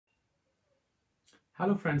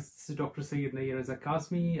Hello friends, this is Dr. Sayyid Nayyar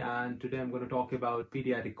Zakasmi, and today I'm going to talk about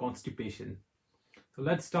pediatric constipation. So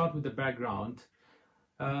let's start with the background.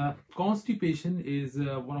 Constipation is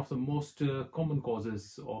one of the most common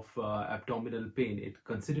causes of abdominal pain. It's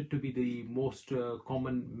considered to be the most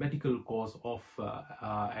common medical cause of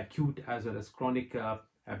acute as well as chronic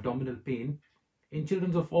abdominal pain in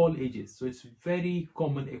children of all ages. So it's very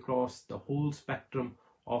common across the whole spectrum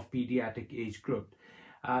of pediatric age group.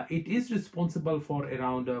 It is responsible for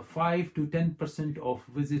around 5 to 10% of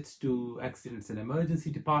visits to accidents and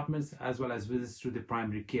emergency departments as well as visits to the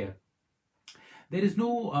primary care. There is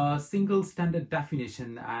no single standard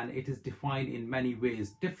definition, and it is defined in many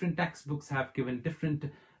ways. Different textbooks have given different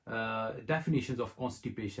definitions of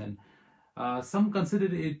constipation. Some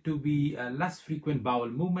consider it to be less frequent bowel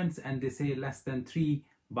movements, and they say less than 3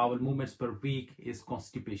 bowel movements per week is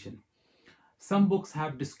constipation. Some books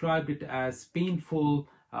have described it as painful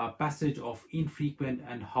passage of infrequent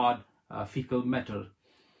and hard fecal matter.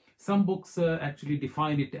 Some books actually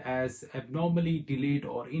define it as abnormally delayed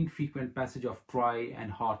or infrequent passage of dry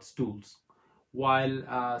and hard stools,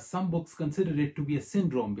 while some books consider it to be a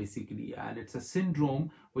syndrome basically, and it's a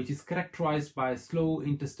syndrome which is characterized by slow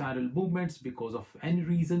intestinal movements because of any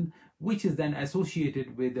reason, which is then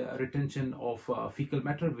associated with retention of fecal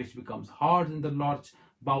matter, which becomes hard in the large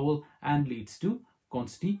bowel and leads to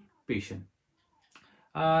constipation.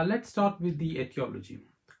 Let's start with the etiology,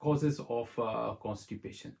 causes of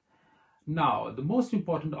constipation. Now, the most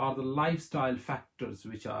important are the lifestyle factors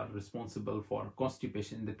which are responsible for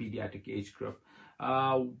constipation in the pediatric age group.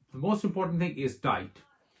 The most important thing is diet.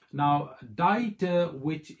 Now, diet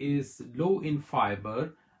which is low in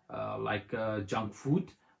fiber, like junk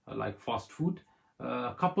food, like fast food,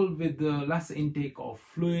 coupled with less intake of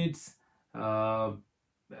fluids,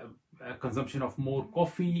 consumption of more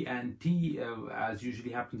coffee and tea, as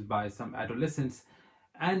usually happens by some adolescents,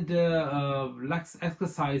 and lax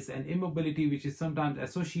exercise and immobility, which is sometimes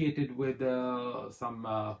associated with some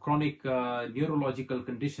chronic neurological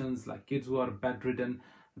conditions, like kids who are bedridden,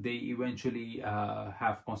 they eventually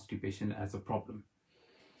have constipation as a problem.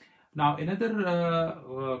 Now,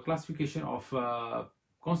 another classification of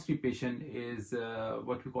constipation is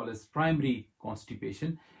what we call as primary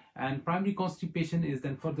constipation. And primary constipation is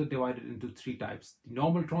then further divided into 3 types: the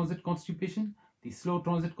normal transit constipation, the slow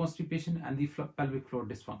transit constipation, and the pelvic floor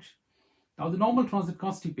dysfunction. Now, the normal transit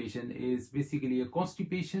constipation is basically a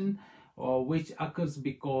constipation which occurs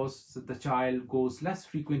because the child goes less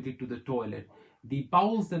frequently to the toilet. The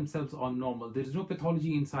bowels themselves are normal. There is no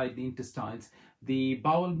pathology inside the intestines. The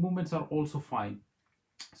bowel movements are also fine.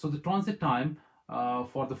 So the transit time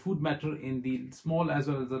for the food matter in the small as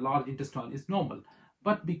well as the large intestine is normal.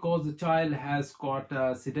 But because the child has got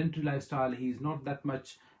a sedentary lifestyle, he's not that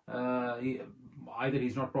much, either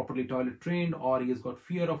he's not properly toilet trained or he has got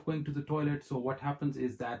fear of going to the toilet. So what happens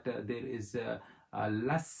is that there is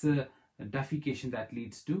less defecation that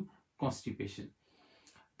leads to constipation.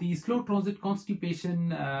 The slow transit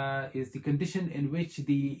constipation is the condition in which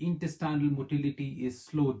the intestinal motility is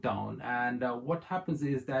slowed down. And what happens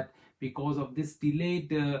is that because of this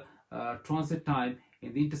delayed transit time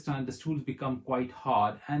in the intestine, the stools become quite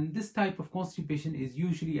hard. And this type of constipation is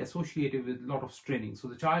usually associated with a lot of straining. So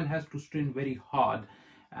the child has to strain very hard,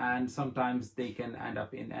 and sometimes they can end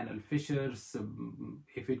up in anal fissures.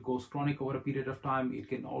 If it goes chronic over a period of time, it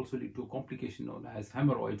can also lead to a complication known as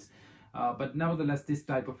hemorrhoids. But nevertheless, this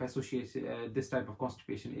type of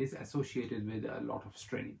constipation is associated with a lot of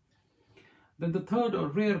straining. Then the third or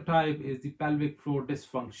rare type is the pelvic floor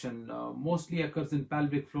dysfunction. Mostly occurs in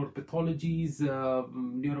pelvic floor pathologies,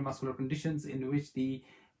 neuromuscular conditions in which the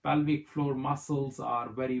pelvic floor muscles are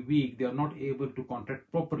very weak. They are not able to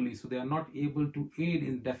contract properly, so they are not able to aid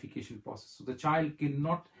in the defecation process. So the child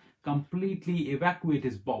cannot completely evacuate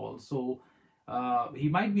his bowel. So he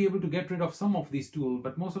might be able to get rid of some of the stool,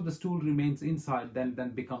 but most of the stool remains inside,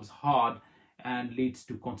 then becomes hard and leads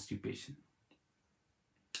to constipation.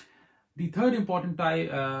 The third important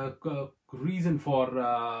reason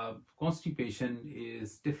for constipation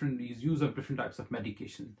is use of different types of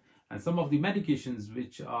medication. And some of the medications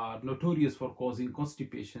which are notorious for causing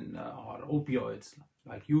constipation are opioids,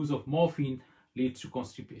 like use of morphine leads to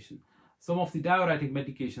constipation. Some of the diuretic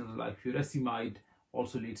medications like furosemide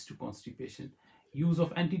also leads to constipation. Use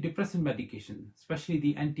of antidepressant medication, especially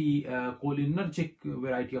the anticholinergic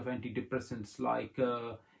variety of antidepressants like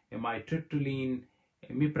amitriptyline,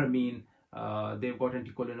 imipramine, they've got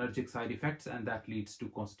anticholinergic side effects, and that leads to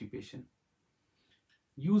constipation.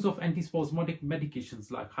 Use of antispasmodic medications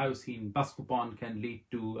like hyoscine, buscopan can lead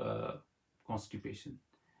to constipation.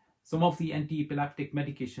 Some of the anti-epileptic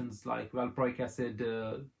medications like valproic acid,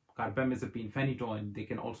 carbamazepine, phenytoin, they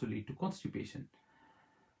can also lead to constipation.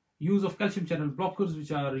 Use of calcium channel blockers,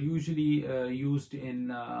 which are usually used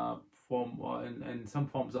in in some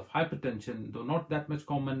forms of hypertension, though not that much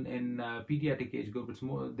common in pediatric age group.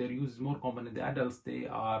 Their use is more common in the adults. They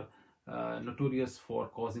are notorious for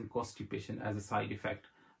causing constipation as a side effect,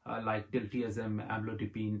 like diltiazem,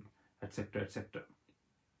 amlodipine, etc., etc.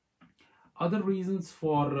 Other reasons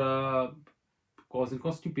for causing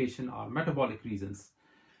constipation are metabolic reasons.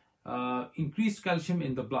 Increased calcium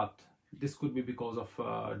in the blood. This could be because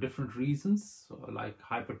of different reasons, like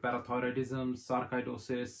hyperparathyroidism,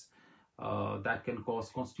 sarcoidosis, that can cause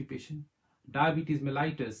constipation. Diabetes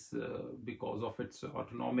mellitus, because of its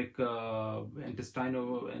autonomic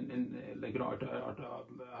intestinal and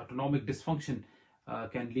autonomic dysfunction,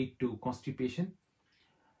 can lead to constipation.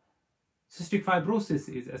 Cystic fibrosis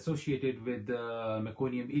is associated with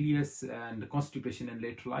meconium ileus and constipation in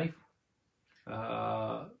later life.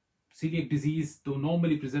 Celiac disease, though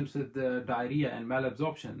normally presents with diarrhea and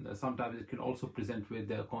malabsorption, sometimes it can also present with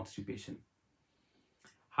constipation.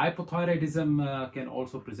 Hypothyroidism can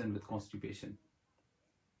also present with constipation.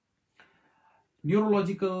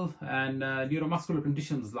 Neurological and neuromuscular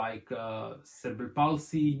conditions like cerebral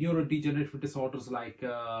palsy, neurodegenerative disorders like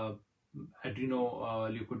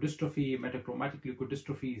adrenoleukodystrophy, metachromatic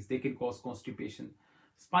leukodystrophies, they can cause constipation.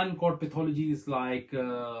 Spinal cord pathologies like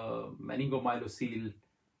meningomyelocele,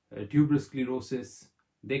 tuberous sclerosis,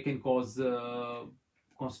 they can cause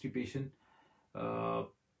constipation.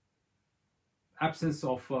 Absence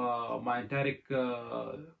of myenteric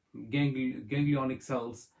ganglionic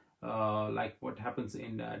cells, like what happens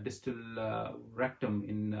in distal rectum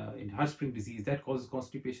in Hirschsprung disease, that causes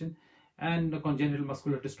constipation. And congenital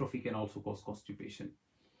muscular dystrophy can also cause constipation.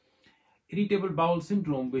 Irritable bowel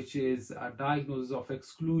syndrome, which is a diagnosis of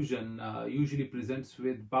exclusion, usually presents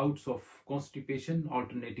with bouts of constipation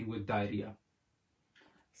alternating with diarrhea.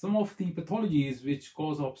 Some of the pathologies which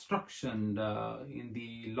cause obstruction in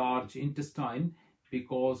the large intestine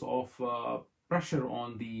because of pressure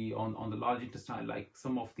on the large intestine, like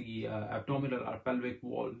some of the abdominal or pelvic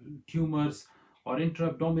wall tumors or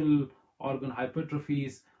intra-abdominal organ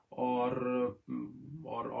hypertrophies or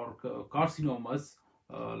carcinomas,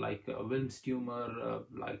 like Wilms tumor,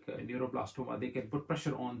 like neuroblastoma, they can put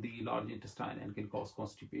pressure on the large intestine and can cause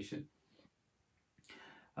constipation.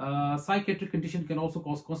 Psychiatric condition can also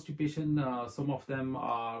cause constipation. Some of them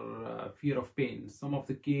are fear of pain. Some of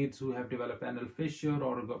the kids who have developed anal fissure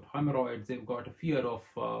or got hemorrhoids, they've got a fear of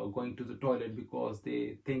going to the toilet because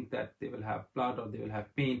they think that they will have blood or they will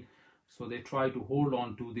have pain. So they try to hold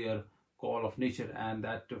on to their call of nature, and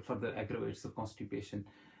that further aggravates the constipation.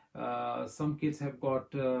 Some kids have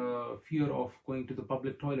got fear of going to the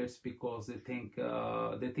public toilets because they think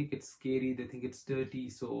it's scary, they think it's dirty,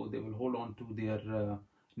 so they will hold on to their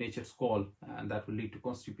nature's call, and that will lead to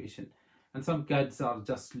constipation. And some kids are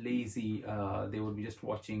just lazy. They would be just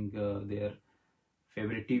watching their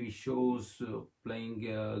favorite TV shows, playing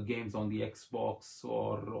games on the Xbox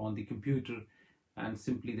or on the computer, and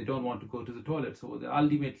simply they don't want to go to the toilet, so they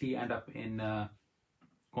ultimately end up in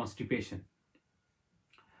constipation.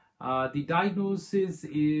 The diagnosis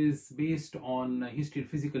is based on history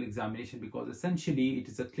and physical examination, because essentially it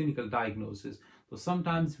is a clinical diagnosis. So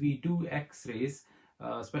sometimes we do x-rays,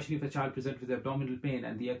 especially if a child presents with abdominal pain,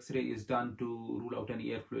 and the x-ray is done to rule out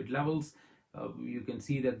any air fluid levels. You can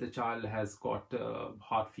see that the child has got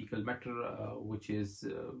hard fecal matter, which is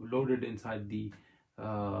loaded inside the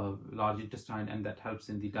large intestine, and that helps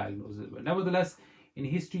in the diagnosis. But nevertheless, in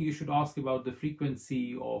history, you should ask about the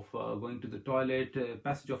frequency of going to the toilet,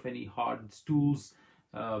 passage of any hard stools,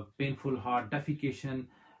 painful hard defecation.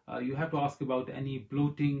 You have to ask about any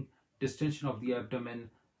bloating, distension of the abdomen.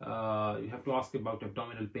 You have to ask about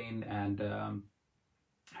abdominal pain and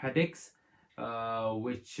headaches,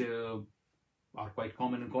 which are quite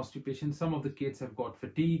common in constipation. Some of the kids have got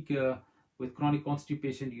fatigue. With chronic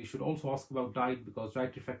constipation, you should also ask about diet, because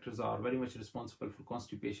dietary factors are very much responsible for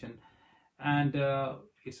constipation. And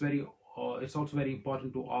it's also very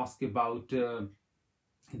important to ask about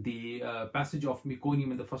the passage of meconium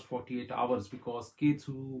in the first 48 hours, because kids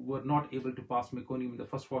who were not able to pass meconium in the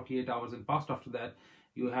first 48 hours and passed after that,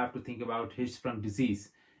 you have to think about Hirschsprung disease,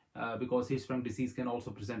 because Hirschsprung disease can also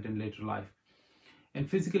present in later life. In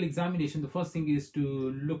physical examination, the first thing is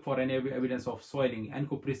to look for any evidence of soiling.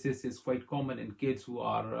 Encopresis is quite common in kids who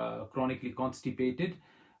are chronically constipated.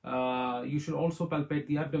 You should also palpate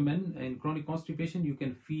the abdomen. In chronic constipation, you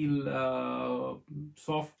can feel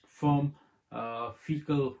soft, firm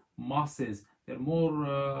fecal masses. They're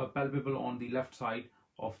more palpable on the left side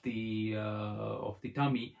of the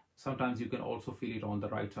tummy. Sometimes you can also feel it on the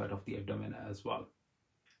right side of the abdomen as well.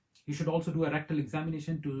 You should also do a rectal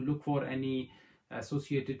examination to look for any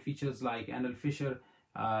associated features like anal fissure,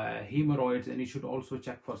 hemorrhoids, and you should also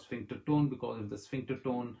check for sphincter tone, because if the sphincter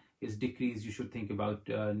tone is decreased, you should think about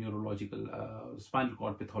neurological spinal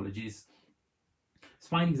cord pathologies.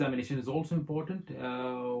 Spine examination is also important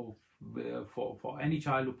for any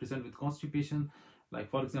child who present with constipation. Like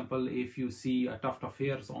for example, if you see a tuft of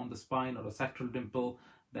hairs on the spine or a sacral dimple,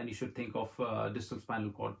 then you should think of distal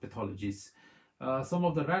spinal cord pathologies. Some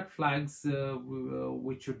of the red flags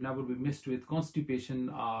which should never be missed with constipation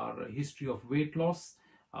are history of weight loss,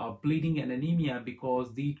 bleeding and anemia,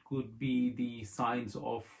 because these could be the signs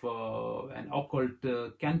of an occult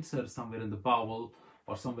cancer somewhere in the bowel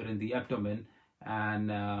or somewhere in the abdomen, and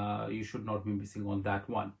you should not be missing on that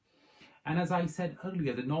one. And as I said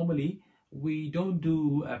earlier, that normally we don't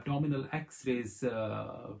do abdominal x-rays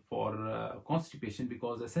for constipation,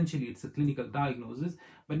 because essentially it's a clinical diagnosis.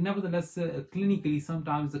 But nevertheless, clinically,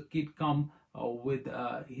 sometimes the kid come with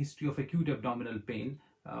a history of acute abdominal pain,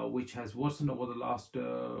 which has worsened over the last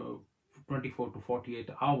 24 to 48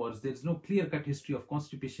 hours. There's no clear-cut history of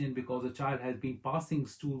constipation because the child has been passing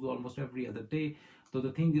stools almost every other day. So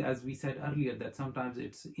the thing, as we said earlier, that sometimes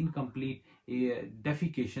it's incomplete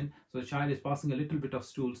defecation. So the child is passing a little bit of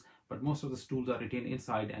stools, but most of the stools are retained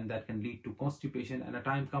inside, and that can lead to constipation. And a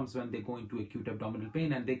time comes when they go into acute abdominal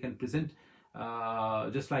pain, and they can present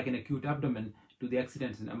just like an acute abdomen to the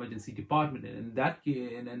accidents and emergency department. And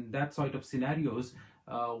in that sort of scenarios,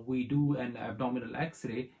 we do an abdominal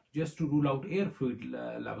x-ray just to rule out air fluid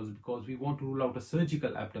levels, because we want to rule out a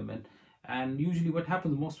surgical abdomen. And usually what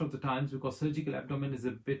happens most of the times, because surgical abdomen is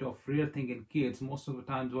a bit of rare thing in kids, most of the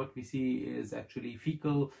times what we see is actually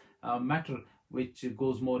fecal matter, which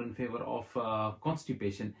goes more in favor of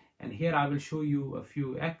constipation. And here I will show you a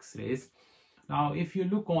few x-rays. Now if you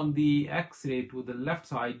look on the x-ray to the left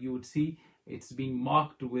side, you would see it's being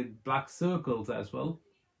marked with black circles as well.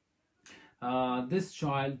 This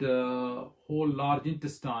child, whole large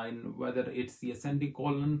intestine, whether it's the ascending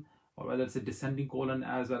colon or whether it's a descending colon,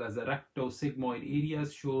 as well as the rectosigmoid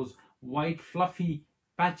areas, shows white fluffy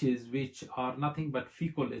patches which are nothing but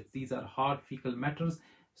fecal. These are hard fecal matters,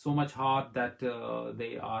 so much hard that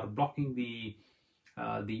they are blocking the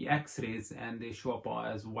x-rays, and they show up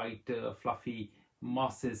as white fluffy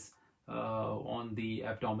masses on the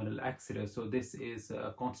abdominal x-ray. So this is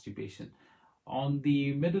constipation. On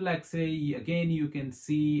the middle x-ray, again you can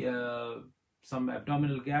see some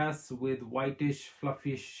abdominal gas with whitish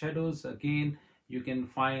fluffish shadows. Again, you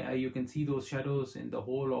can see those shadows in the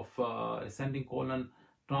whole of ascending colon,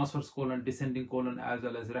 transverse colon, descending colon, as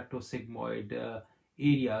well as rectosigmoid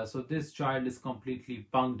area. So this child is completely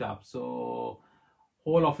bunged up. So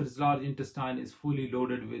whole of his large intestine is fully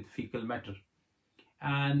loaded with fecal matter.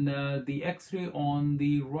 And the x-ray on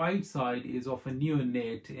the right side is of a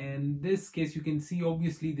neonate. In this case, you can see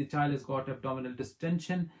obviously the child has got abdominal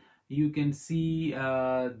distension. You can see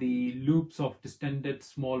the loops of distended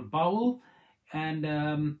small bowel,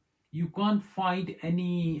 and you can't find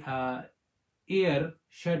any air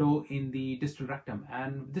shadow in the distal rectum.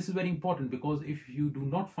 And this is very important, because if you do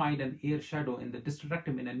not find an air shadow in the distal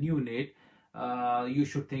rectum in a neonate, you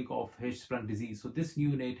should think of Hirschsprung disease. So this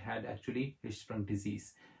neonate had actually Hirschsprung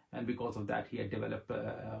disease, and because of that he had developed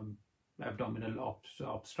abdominal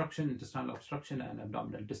obstruction, intestinal obstruction, and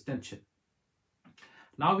abdominal distension.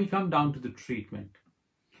 Now we come down to the treatment.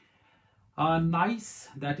 NICE,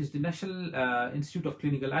 that is the National Institute of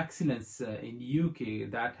Clinical Excellence in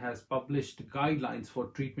UK, that has published guidelines for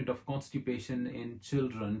treatment of constipation in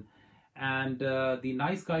children. And the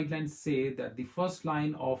NICE guidelines say that the first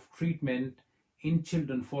line of treatment in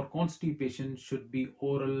children for constipation should be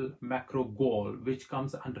oral macrogol, which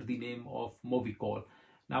comes under the name of Movicol.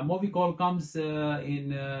 Now Movicol comes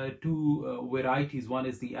in two varieties. One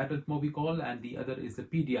is the adult Movicol and the other is the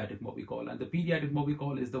pediatric Movicol. And the pediatric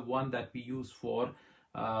Movicol is the one that we use for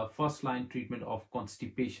first line treatment of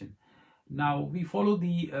constipation. Now we follow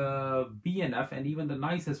the BNF, and even the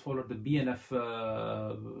NICE has followed the BNF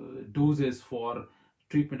doses for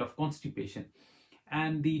treatment of constipation.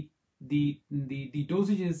 And the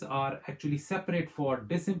dosages are actually separate for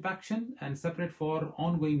disimpaction and separate for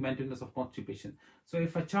ongoing maintenance of constipation. So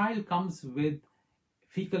if a child comes with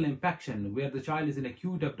fecal impaction, where the child is in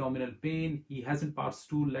acute abdominal pain, he hasn't passed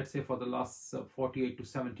stool, let's say for the last 48 to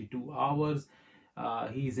 72 hours,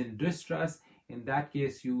 he is in distress, in that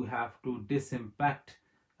case you have to disimpact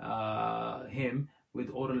him with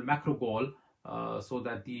oral macrogol so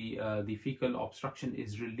that the fecal obstruction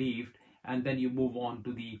is relieved, and then you move on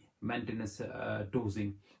to the maintenance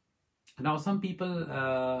dosing. Now some people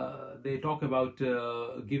they talk about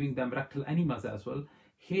giving them rectal enemas as well.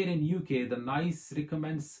 Here in UK, the NICE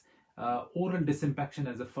recommends oral disinfection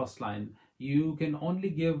as a first line. You can only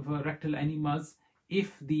give rectal enemas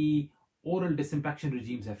if the oral disinfection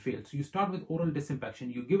regimes have failed. So you start with oral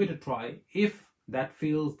disinfection, you give it a try. If that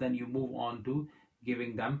fails, then you move on to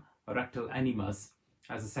giving them rectal enemas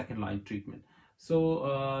as a second line treatment. So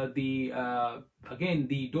again,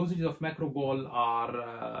 the dosages of macrogol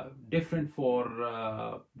are different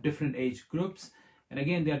for different age groups, and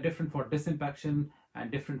again they are different for disinfection and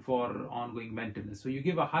different for ongoing maintenance. So you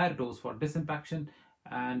give a higher dose for disinfection,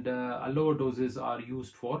 and a lower doses are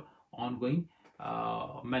used for ongoing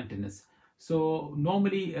maintenance. So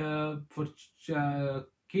normally for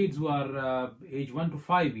kids who are age 1 to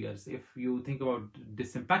 5 years, if you think about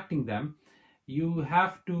disinfecting them, you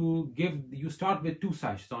have to you start with 2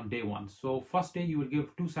 sachets on day 1. So first day you will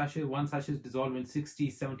give 2 sachets. 1 sachet is dissolved in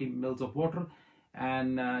 60-70 mils of water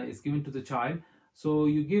and is given to the child. So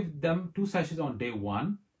you give them 2 sachets on day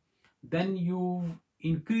 1, then you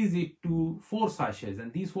increase it to 4 sachets,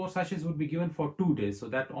 and these 4 sachets would be given for 2 days, so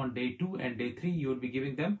that on day 2 and day 3 you would be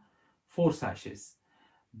giving them 4 sachets.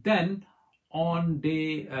 Then on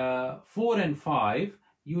day 4 and 5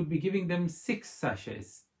 you would be giving them 6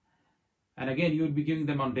 sachets, and again you would be giving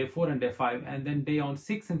them on day 4 and day 5, and then day on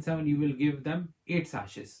 6 and 7 you will give them 8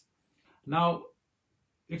 sachets. Now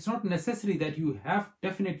it's not necessary that you have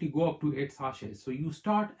definitely go up to 8 sachets. So you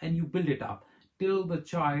start and you build it up till the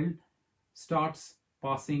child starts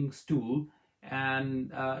passing stool,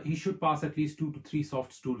 and he should pass at least 2 to 3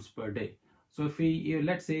 soft stools per day. So if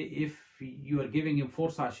let's say if you are giving him 4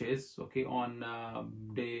 sachets, okay, on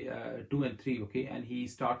day 2 and 3, okay, and he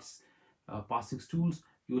starts passing stools,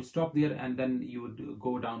 you would stop there and then you would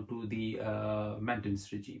go down to the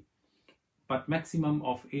maintenance regime. But maximum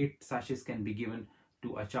of 8 sachets can be given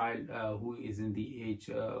to a child who is in the age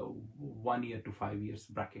 1 year to 5 years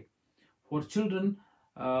bracket. For children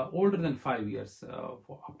older than 5 years,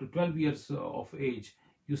 for up to 12 years of age,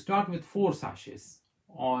 you start with 4 sachets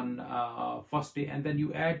on first day, and then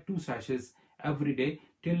you add 2 sachets every day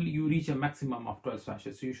till you reach a maximum of 12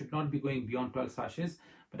 sachets. So you should not be going beyond 12 sachets.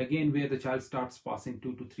 But again, where the child starts passing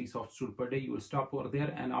 2 to 3 soft stool per day, you will stop over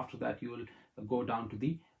there, and after that you will go down to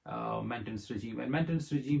the maintenance regime. And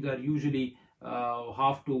maintenance regimes are usually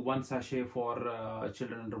half to 1 sachet for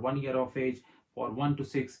children under 1 year of age. For 1 to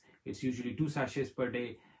 6, it's usually 2 sachets per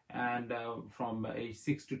day, and from age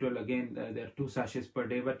 6 to 12, again there are 2 sachets per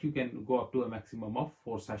day, but you can go up to a maximum of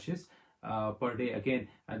 4 sachets per day. Again,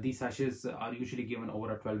 these sachets are usually given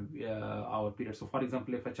over a 12-hour period. So for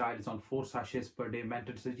example, if a child is on 4 sachets per day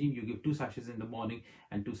maintenance regime, you give 2 sachets in the morning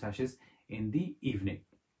and 2 sachets in the evening.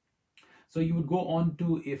 So you would go on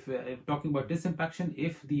to, if talking about disinfection,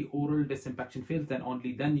 if the oral disinfection fails, then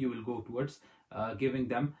only then you will go towards giving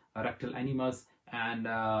them rectal enemas and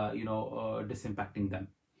disinfecting them.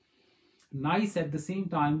 NICE at the same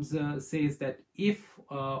time says that if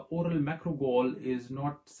oral macrogol is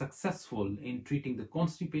not successful in treating the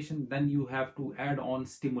constipation, then you have to add on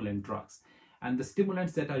stimulant drugs. And the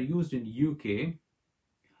stimulants that are used in UK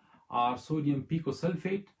are sodium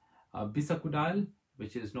picosulfate, bisacudyl,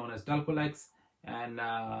 which is known as Dalcolex, and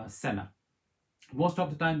Senna. Most of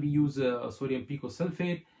the time we use sodium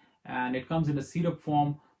picosulfate, and it comes in a syrup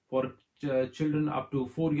form. For children up to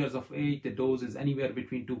 4 years of age, the dose is anywhere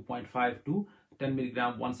between 2.5 to 10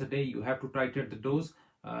 milligram once a day. You have to titrate the dose.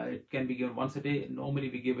 It can be given once a day. Normally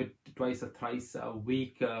we give it twice or thrice a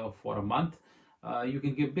week for a month. You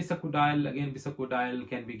can give bisacudyl. Again, bisacudyl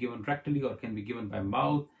can be given rectally or can be given by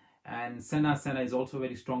mouth. And Senna is also a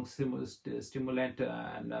very strong stimulant,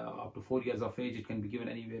 and up to 4 years of age it can be given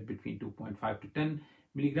anywhere between 2.5 to 10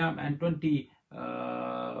 milligram, and 20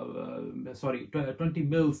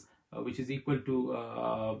 mils, which is equal to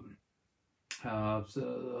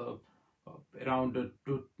around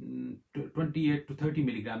 28 to 30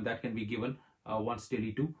 milligram, that can be given once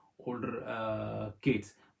daily to older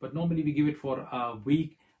kids. But normally we give it for a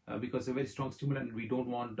week because it's a very strong stimulant, and we don't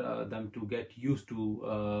want them to get used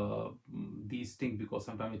to these things, because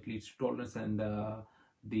sometimes it leads to tolerance, and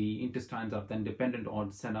the intestines are then dependent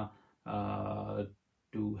on Senna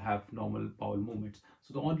to have normal bowel movements.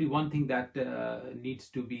 So the only one thing that needs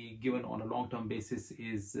to be given on a long-term basis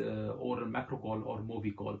is oral macrogol or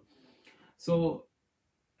Movicol. So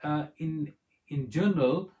in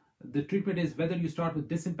general, the treatment is whether you start with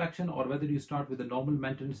disinfection or whether you start with a normal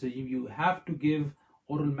maintenance regime, you have to give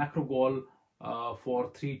oral macrogol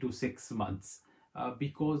for 3 to 6 months.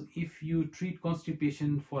 Because if you treat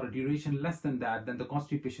constipation for a duration less than that, then the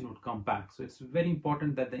constipation would come back. So it's very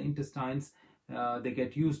important that the intestines they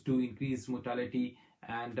get used to increased mortality,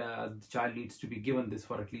 and the child needs to be given this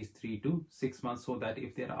for at least 3 to 6 months, so that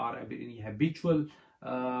if there are any habitual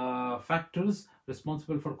factors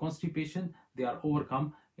responsible for constipation, they are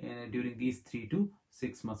overcome during these 3 to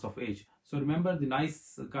 6 months of age. So remember, the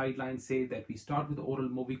NICE guidelines say that we start with oral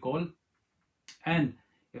Movicol, and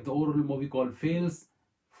if the oral Movicol fails,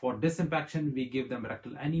 for disimpaction we give them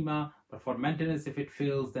rectal enema, but for maintenance, if it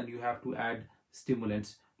fails, then you have to add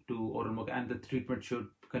stimulants to oral Movicol, and the treatment should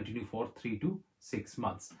continue for 3 to 6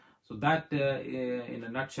 months. So that in a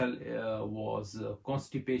nutshell was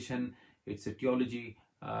constipation, its etiology,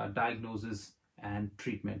 diagnosis and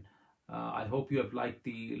treatment. I hope you have liked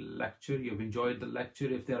the lecture, you've enjoyed the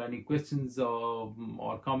lecture. If there are any questions or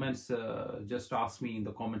comments, just ask me in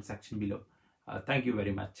the comment section below. Thank you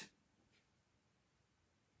very much.